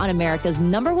Icon on America's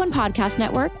 #1 podcast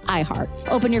network, iHeart.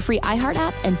 Open your free iHeart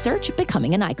app and search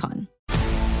Becoming an Icon.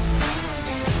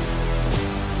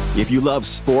 If you love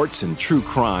sports and true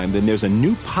crime, then there's a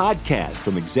new podcast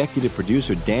from executive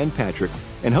producer Dan Patrick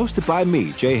and hosted by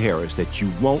me, Jay Harris, that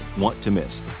you won't want to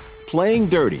miss. Playing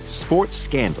Dirty: Sports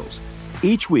Scandals.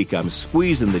 Each week, I'm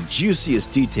squeezing the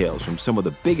juiciest details from some of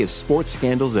the biggest sports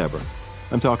scandals ever.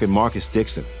 I'm talking Marcus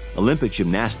Dixon, Olympic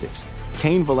gymnastics,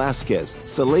 Cain Velasquez,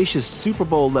 salacious Super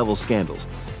Bowl-level scandals.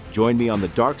 Join me on the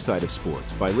dark side of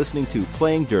sports by listening to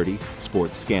Playing Dirty: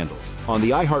 Sports Scandals on the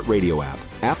iHeartRadio app,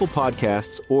 Apple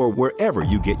Podcasts, or wherever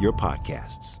you get your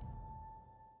podcasts.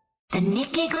 The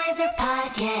Nikki Glaser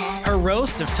Podcast. Her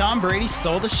roast of Tom Brady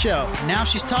stole the show. Now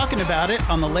she's talking about it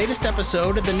on the latest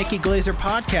episode of the Nikki Glaser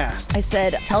Podcast. I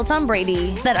said, tell Tom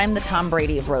Brady that I'm the Tom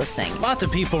Brady of roasting. Lots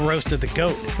of people roasted the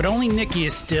GOAT, but only Nikki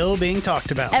is still being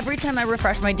talked about. Every time I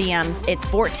refresh my DMs, it's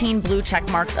 14 blue check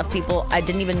marks of people I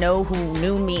didn't even know who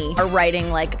knew me are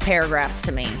writing like paragraphs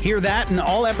to me. Hear that in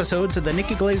all episodes of the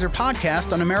Nikki Glaser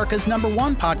Podcast on America's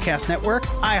 #1 podcast network,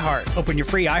 iHeart. Open your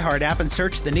free iHeart app and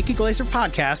search the Nikki Glaser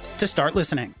Podcast to start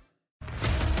listening.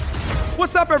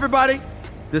 What's up, everybody?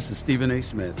 This is Stephen A.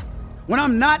 Smith. When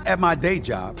I'm not at my day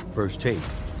job, First Take,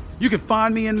 you can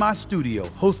find me in my studio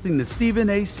hosting the Stephen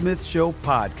A. Smith Show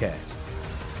podcast.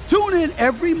 Tune in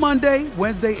every Monday,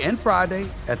 Wednesday, and Friday,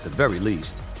 at the very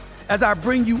least, as I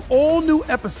bring you all new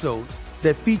episodes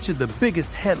that feature the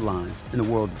biggest headlines in the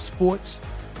world of sports,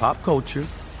 pop culture,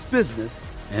 business,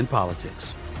 and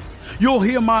politics. You'll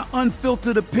hear my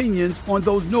unfiltered opinions on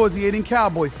those nauseating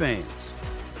Cowboy fans,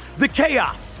 the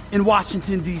chaos in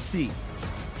Washington, D.C.,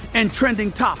 and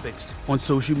trending topics on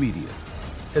social media,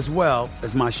 as well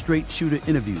as my straight shooter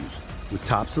interviews with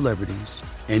top celebrities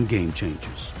and game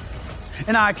changers.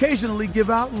 And I occasionally give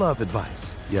out love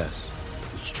advice. Yes,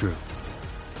 it's true.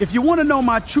 If you want to know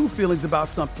my true feelings about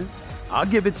something, I'll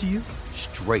give it to you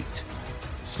straight.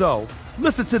 So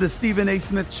listen to the Stephen A.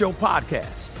 Smith Show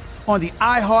podcast on the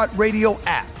iHeartRadio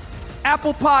app,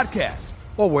 Apple Podcasts,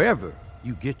 or wherever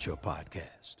you get your podcast.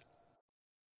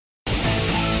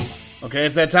 Okay,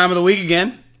 it's that time of the week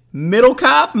again.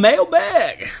 Middlecoff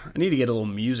Mailbag. I need to get a little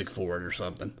music for it or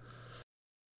something.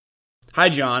 Hi,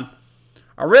 John.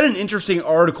 I read an interesting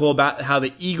article about how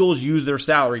the Eagles use their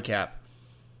salary cap.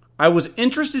 I was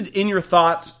interested in your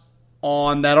thoughts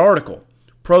on that article.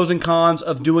 Pros and cons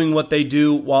of doing what they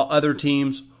do while other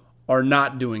teams are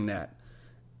not doing that.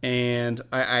 And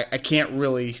I can't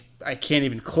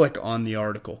even click on the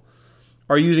article.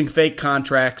 Are using fake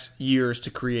contracts years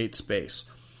to create space.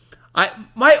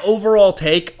 My overall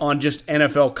take on just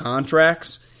NFL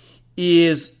contracts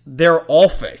is they're all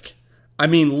fake. I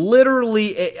mean,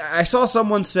 literally, I saw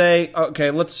someone say, okay,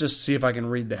 let's just see if I can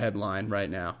read the headline right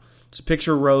now. It's a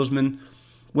picture of Roseman.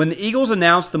 When the Eagles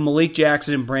announced the Malik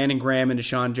Jackson and Brandon Graham and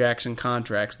Deshaun Jackson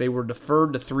contracts, they were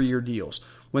deferred to 3-year deals.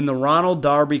 When the Ronald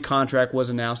Darby contract was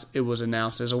announced, it was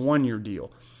announced as a 1-year deal.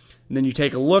 And then you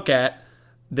take a look at,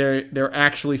 they're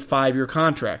actually 5-year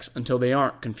contracts until they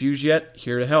aren't. Confused yet?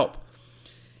 Here to help.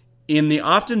 In the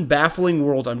often baffling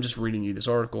world, I'm just reading you this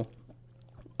article,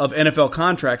 of NFL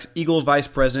contracts, Eagles Vice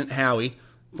President Howie,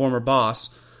 former boss,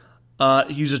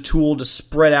 use a tool to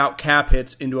spread out cap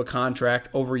hits into a contract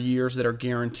over years that are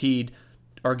guaranteed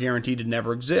to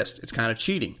never exist. It's kind of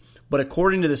cheating. But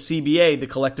according to the CBA, the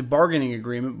collective bargaining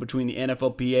agreement between the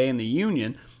NFLPA and the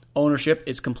union, ownership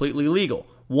is completely legal.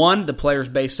 1, the player's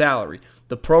base salary.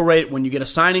 The prorate, when you get a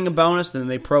signing bonus, then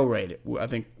they prorate it. I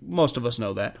think most of us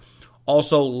know that.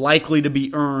 Also, likely to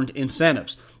be earned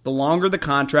incentives. The longer the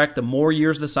contract, the more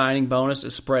years the signing bonus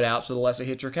is spread out, so the less it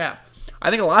hits your cap. I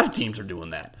think a lot of teams are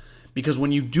doing that. Because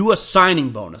when you do a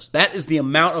signing bonus, that is the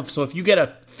amount of... So if you get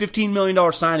a $15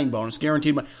 million signing bonus,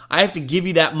 guaranteed money, I have to give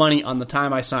you that money on the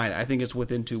time I sign it. I think it's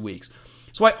within 2 weeks.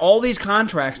 That's why all these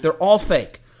contracts, they're all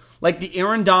fake. Like the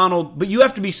Aaron Donald... But you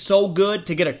have to be so good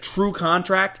to get a true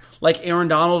contract, like Aaron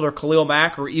Donald or Khalil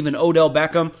Mack or even Odell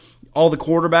Beckham, all the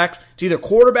quarterbacks. It's either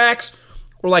quarterbacks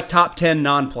or like top 10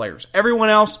 non-players. Everyone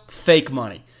else, fake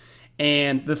money.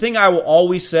 And the thing I will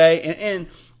always say... and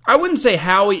I wouldn't say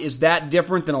Howie is that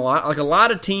different than a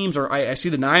lot of teams, or I see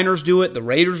the Niners do it, the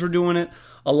Raiders are doing it,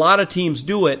 a lot of teams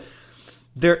do it.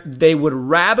 They would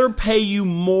rather pay you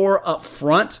more up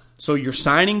front, so your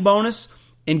signing bonus,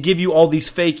 and give you all these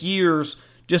fake years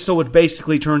just so it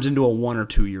basically turns into a 1 or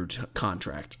 2 year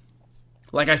contract.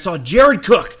 Like I saw Jared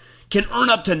Cook can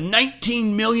earn up to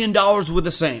 $19 million with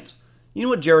the Saints. You know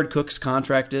what Jared Cook's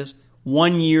contract is?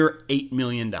 1 year, $8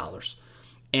 million.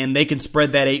 And they can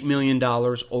spread that $8 million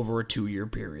over a 2 year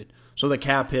period. So the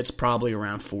cap hit's probably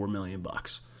around $4 million.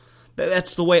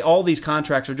 That's the way all these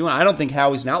contracts are doing. I don't think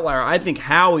Howie's an outlier. I think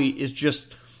Howie is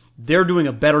just, they're doing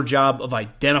a better job of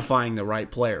identifying the right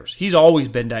players. He's always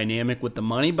been dynamic with the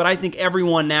money, but I think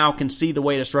everyone now can see the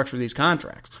way to structure these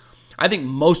contracts. I think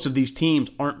most of these teams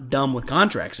aren't dumb with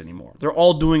contracts anymore. They're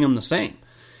all doing them the same.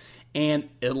 And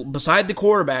beside the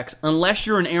quarterbacks, unless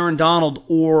you're an Aaron Donald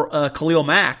or Khalil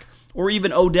Mack, or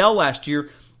even Odell last year,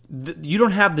 you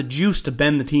don't have the juice to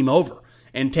bend the team over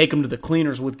and take them to the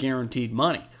cleaners with guaranteed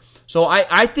money. So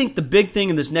I think the big thing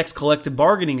in this next collective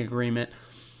bargaining agreement,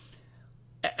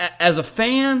 as a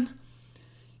fan,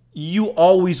 you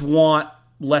always want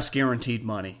less guaranteed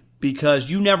money because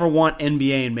you never want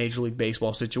NBA and Major League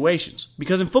Baseball situations.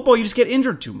 Because in football, you just get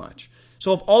injured too much.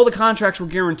 So if all the contracts were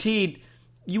guaranteed,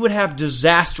 you would have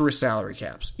disastrous salary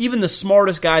caps. Even the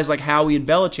smartest guys like Howie and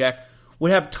Belichick would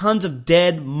have tons of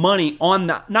dead money on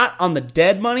the, not on the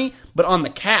dead money, but on the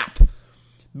cap.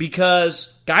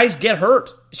 Because guys get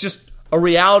hurt. It's just a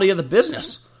reality of the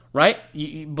business, right?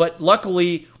 But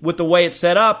luckily, with the way it's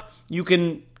set up, you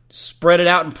can spread it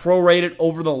out and prorate it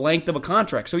over the length of a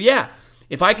contract. So yeah,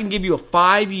 if I can give you a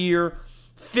 5-year,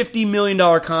 $50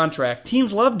 million contract,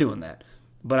 teams love doing that.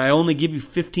 But I only give you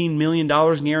 $15 million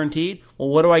guaranteed. Well,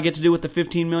 what do I get to do with the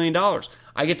 $15 million?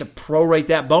 I get to prorate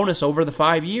that bonus over the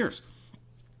 5 years.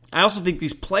 I also think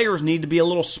these players need to be a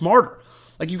little smarter.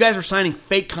 Like, you guys are signing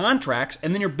fake contracts,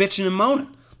 and then you're bitching and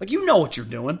moaning. Like, you know what you're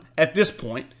doing at this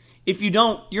point. If you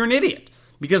don't, you're an idiot.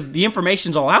 Because the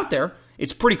information's all out there.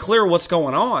 It's pretty clear what's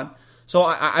going on. So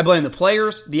I blame the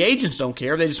players. The agents don't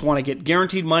care. They just want to get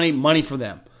guaranteed money for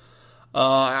them.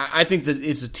 I think that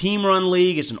it's a team-run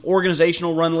league. It's an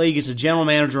organizational-run league. It's a general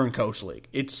manager and coach league.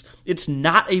 It's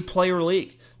not a player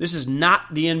league. This is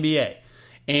not the NBA.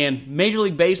 And Major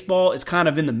League Baseball is kind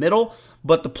of in the middle,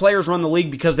 but the players run the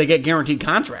league because they get guaranteed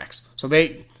contracts. So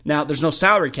now there's no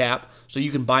salary cap, so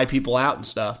you can buy people out and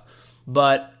stuff.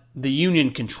 But the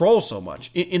union controls so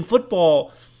much. In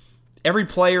football, every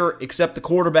player except the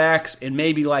quarterbacks and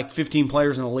maybe like 15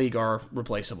 players in the league are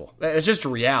replaceable. It's just a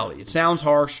reality. It sounds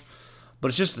harsh, but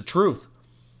it's just the truth.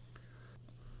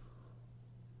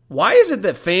 Why is it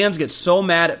that fans get so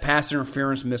mad at pass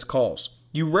interference missed calls?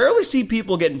 You rarely see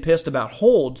people getting pissed about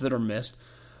holds that are missed,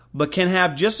 but can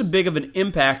have just as big of an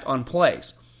impact on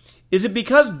plays. Is it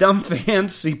because dumb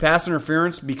fans see pass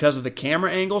interference because of the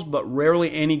camera angles, but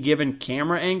rarely any given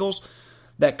camera angles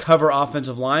that cover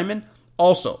offensive linemen?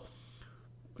 Also,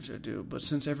 which I do, but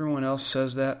since everyone else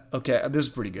says that, okay, this is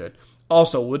pretty good.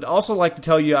 Also, would also like to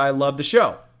tell you I love the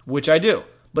show, which I do.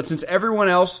 But since everyone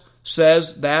else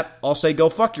says that, I'll say go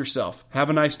fuck yourself. Have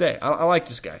a nice day. I like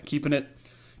this guy, keeping it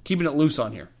loose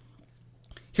on here.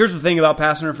 Here's the thing about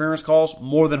pass interference calls,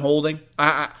 more than holding.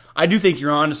 I do think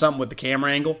you're on to something with the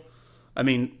camera angle. I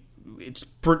mean, it's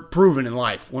proven in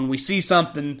life. When we see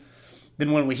something,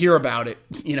 then when we hear about it,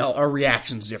 our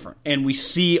reaction's different. And we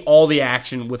see all the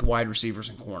action with wide receivers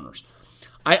and corners.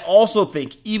 I also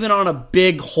think even on a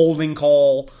big holding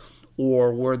call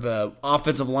or where the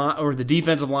offensive line or the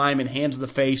defensive lineman hands the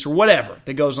face or whatever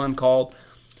that goes uncalled,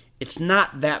 it's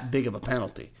not that big of a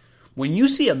penalty. When you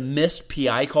see a missed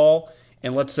PI call,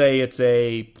 and let's say it's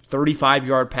a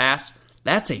 35-yard pass,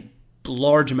 that's a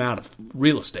large amount of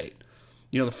real estate.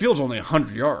 The field's only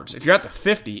 100 yards. If you're at the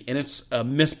 50 and it's a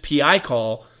missed PI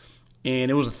call and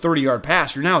it was a 30-yard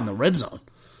pass, you're now in the red zone.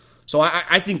 So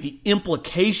I think the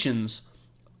implications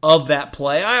of that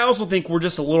play, I also think we're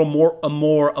just a little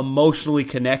more emotionally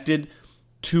connected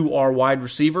to our wide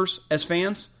receivers as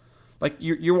fans. Like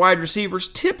your wide receivers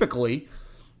typically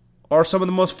are some of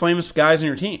the most famous guys in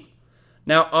your team.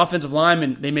 Now, offensive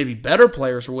linemen, they may be better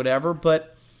players or whatever,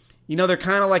 but they're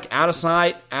kind of like out of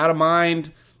sight, out of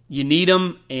mind. You need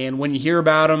them, and when you hear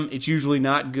about them, it's usually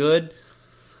not good.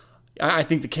 I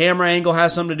think the camera angle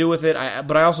has something to do with it,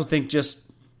 but I also think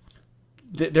just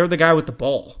they're the guy with the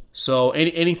ball. So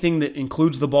anything that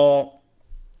includes the ball,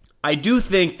 I do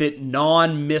think that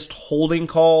non-missed holding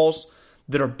calls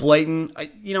that are blatant,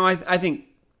 I think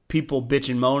people bitch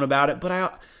and moan about it, but I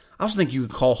also think you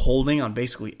could call holding on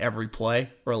basically every play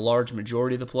or a large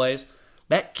majority of the plays.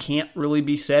 That can't really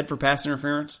be said for pass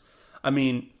interference. I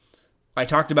mean, I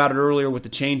talked about it earlier with the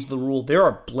change of the rule. There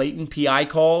are blatant PI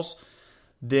calls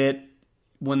that,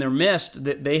 when they're missed,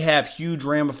 that they have huge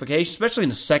ramifications, especially in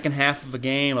the second half of a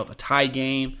game, of a tie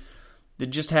game, that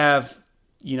just have,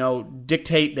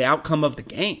 dictate the outcome of the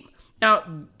game. Now,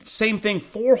 same thing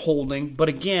for holding, but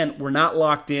again, we're not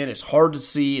locked in. It's hard to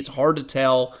see. It's hard to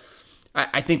tell.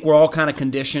 I think we're all kind of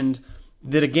conditioned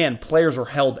that, again, players are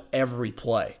held every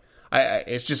play.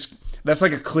 It's just, that's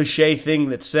like a cliche thing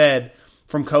that's said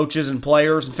from coaches and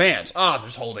players and fans.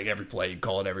 There's holding every play. You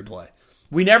call it every play.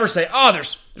 We never say,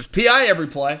 there's PI every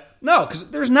play. No, because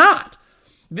there's not.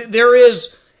 There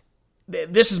is.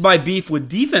 This is my beef with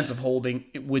defensive holding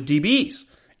with DBs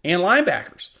and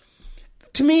linebackers.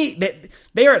 To me,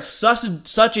 they are at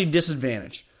such a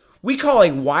disadvantage. We call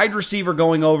a wide receiver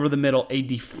going over the middle a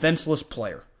defenseless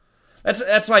player.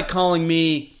 That's like calling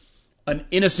me an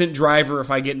innocent driver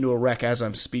if I get into a wreck as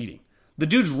I'm speeding. The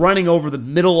dude's running over the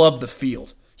middle of the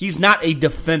field. He's not a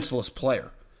defenseless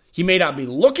player. He may not be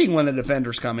looking when the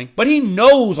defender's coming, but he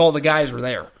knows all the guys are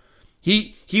there.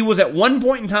 He was at one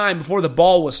point in time before the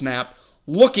ball was snapped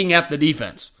looking at the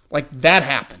defense. Like, that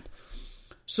happened.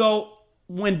 So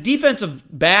when defensive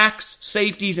backs,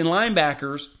 safeties, and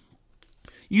linebackers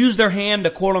use their hand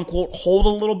to quote-unquote hold a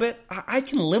little bit, I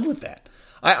can live with that.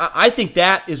 I think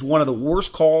that is one of the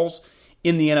worst calls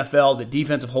in the NFL, that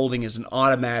defensive holding is an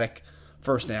automatic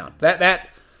first down.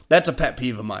 That's a pet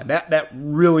peeve of mine. That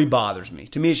really bothers me.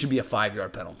 To me, it should be a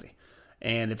 5-yard penalty.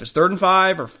 And if it's 3rd and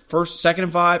 5 or 2nd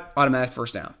and 5, automatic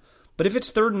first down. But if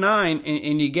it's 3rd and 9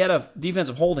 and you get a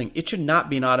defensive holding, it should not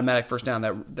be an automatic first down.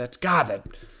 That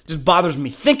just bothers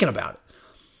me thinking about it.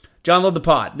 John Love the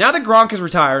Pod. Now that Gronk is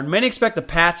retired, many expect the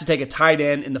Pats to take a tight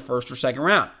end in the 1st or 2nd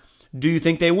round. Do you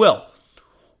think they will?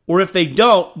 Or if they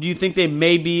don't, do you think they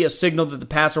may be a signal that the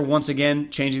Pats are once again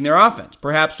changing their offense?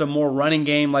 Perhaps to a more running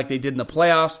game like they did in the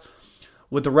playoffs,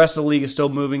 with the rest of the league is still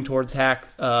moving toward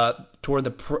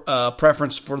the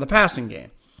preference for the passing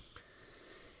game.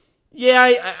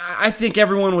 Yeah, I think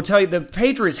everyone will tell you the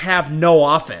Patriots have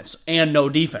no offense and no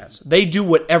defense. They do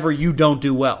whatever you don't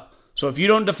do well. So if you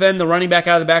don't defend the running back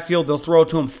out of the backfield, they'll throw it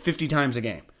to him 50 times a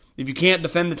game. If you can't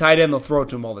defend the tight end, they'll throw it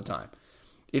to him all the time.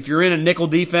 If you're in a nickel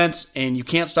defense and you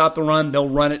can't stop the run, they'll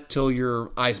run it till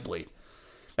your eyes bleed.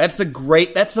 That's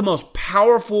the most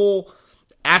powerful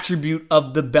attribute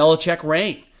of the Belichick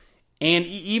reign. And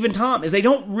even Tom, is they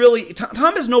don't really,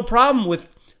 Tom has no problem with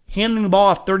handing the ball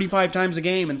off 35 times a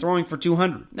game and throwing for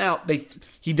 200. Now,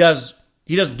 he doesn't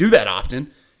do that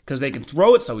often because they can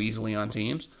throw it so easily on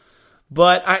teams.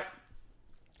 But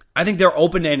I think they're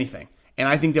open to anything. And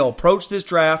I think they'll approach this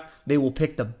draft, they will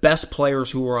pick the best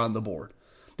players who are on the board.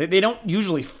 They don't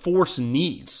usually force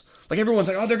needs. Like everyone's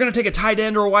like, they're going to take a tight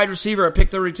end or a wide receiver at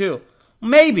pick 32.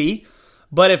 Maybe,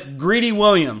 but if Greedy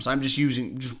Williams,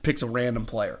 just picks a random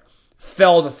player,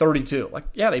 fell to 32, like,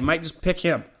 yeah, they might just pick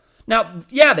him. Now,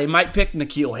 yeah, they might pick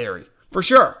N'Keal Harry, for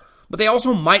sure, but they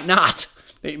also might not.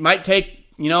 They might take,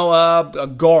 a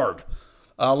guard,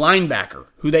 a linebacker,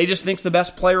 who they just think's the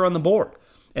best player on the board.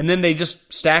 And then they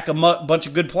just stack a bunch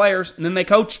of good players, and then they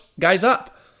coach guys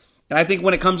up. And I think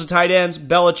when it comes to tight ends,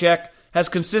 Belichick has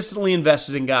consistently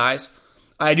invested in guys.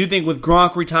 I do think with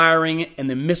Gronk retiring and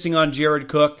then missing on Jared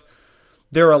Cook,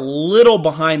 they're a little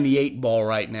behind the 8 ball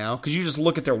right now, because you just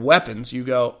look at their weapons, you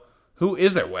go, who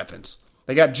is their weapons?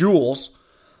 They got Jules.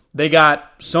 They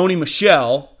got Sony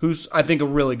Michel, who's, I think, a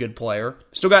really good player.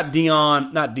 Still got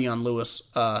James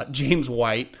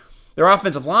White. Their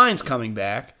offensive line's coming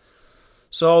back.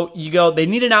 So you go, they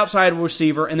need an outside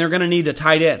receiver, and they're going to need a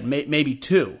tight end, maybe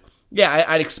 2. Yeah,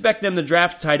 I'd expect them to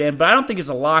draft a tight end, but I don't think it's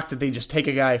a lock that they just take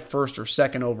a guy 1st or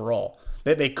 2nd overall.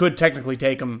 They could technically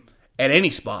take him at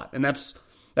any spot, and that's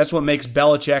what makes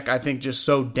Belichick, I think, just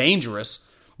so dangerous,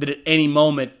 that at any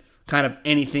moment, kind of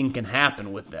anything can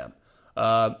happen with them.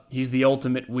 He's the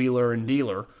ultimate wheeler and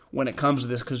dealer when it comes to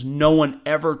this, because no one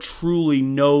ever truly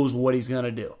knows what he's going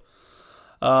to do.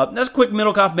 That's a quick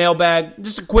Middlecoff mailbag.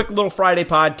 Just a quick little Friday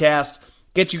podcast.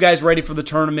 Get you guys ready for the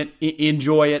tournament.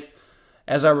 Enjoy it.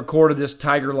 As I recorded this,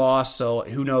 Tiger lost, so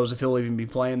who knows if he'll even be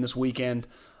playing this weekend.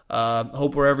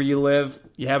 Hope wherever you live,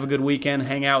 you have a good weekend.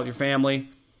 Hang out with your family,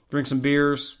 drink some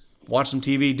beers, watch some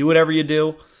TV, do whatever you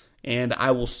do. And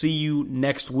I will see you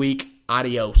next week.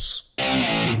 Adios.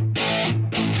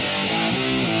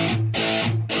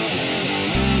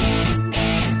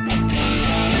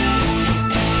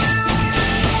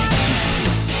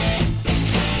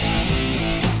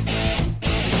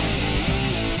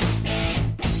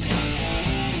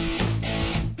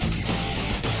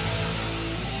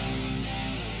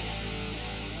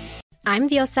 I'm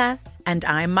Diosa. And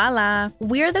I'm Mala.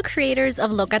 We're the creators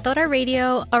of Locatora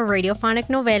Radio, a radiophonic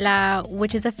novela,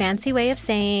 which is a fancy way of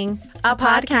saying a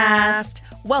podcast.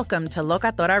 Welcome to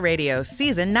Locatora Radio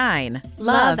Season 9.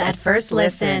 Love at First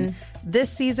Listen.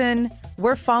 This season,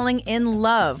 we're falling in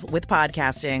love with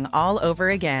podcasting all over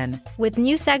again. With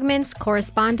new segments,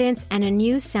 correspondence, and a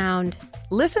new sound.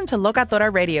 Listen to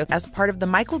Locatora Radio as part of the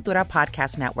My Cultura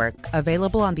Podcast Network.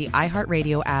 Available on the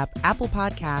iHeartRadio app, Apple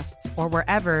Podcasts, or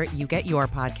wherever you get your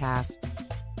podcasts.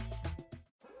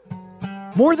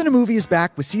 More Than a Movie is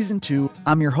back with Season 2.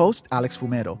 I'm your host, Alex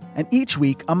Fumero. And each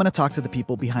week, I'm going to talk to the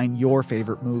people behind your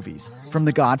favorite movies. From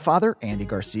The Godfather, Andy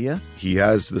Garcia. He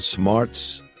has the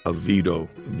smarts of Vito,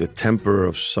 the temper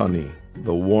of Sonny,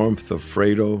 the warmth of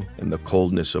Fredo, and the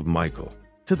coldness of Michael.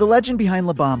 To the legend behind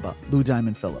La Bamba, Lou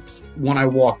Diamond Phillips. When I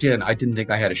walked in, I didn't think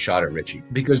I had a shot at Richie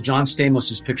because John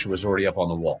Stamos' picture was already up on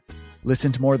the wall.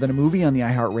 Listen to More Than a Movie on the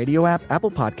iHeartRadio app, Apple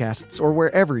Podcasts, or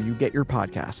wherever you get your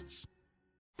podcasts.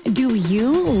 Do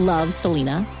you love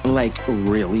Selena? Like,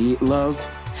 really love?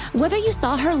 Whether you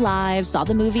saw her live, saw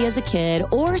the movie as a kid,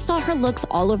 or saw her looks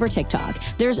all over TikTok,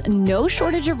 there's no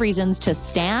shortage of reasons to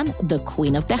stan the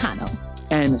Queen of Tejano.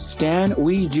 And Stan,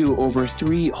 we do over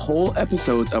 3 whole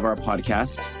episodes of our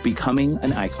podcast, Becoming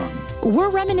an Icon. We're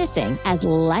reminiscing as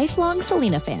lifelong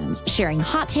Selena fans, sharing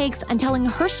hot takes and telling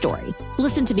her story.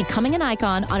 Listen to Becoming an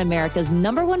Icon on America's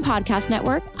 #1 podcast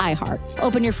network, iHeart.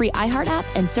 Open your free iHeart app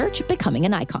and search Becoming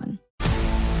an Icon.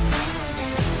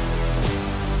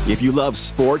 If you love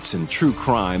sports and true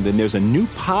crime, then there's a new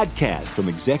podcast from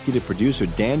executive producer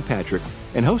Dan Patrick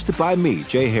and hosted by me,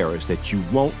 Jay Harris, that you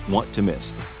won't want to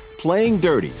miss. Playing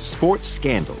Dirty: Sports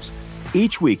Scandals.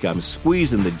 Each week, I'm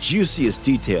squeezing the juiciest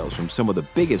details from some of the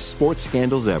biggest sports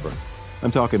scandals ever.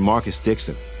 I'm talking Marcus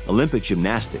Dixon, Olympic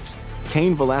gymnastics,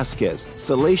 Cain Velasquez,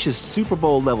 salacious Super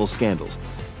Bowl-level scandals.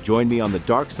 Join me on the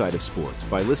dark side of sports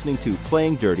by listening to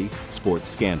Playing Dirty: Sports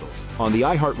Scandals on the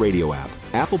iHeartRadio app,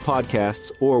 Apple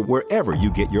Podcasts, or wherever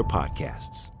you get your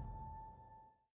podcasts.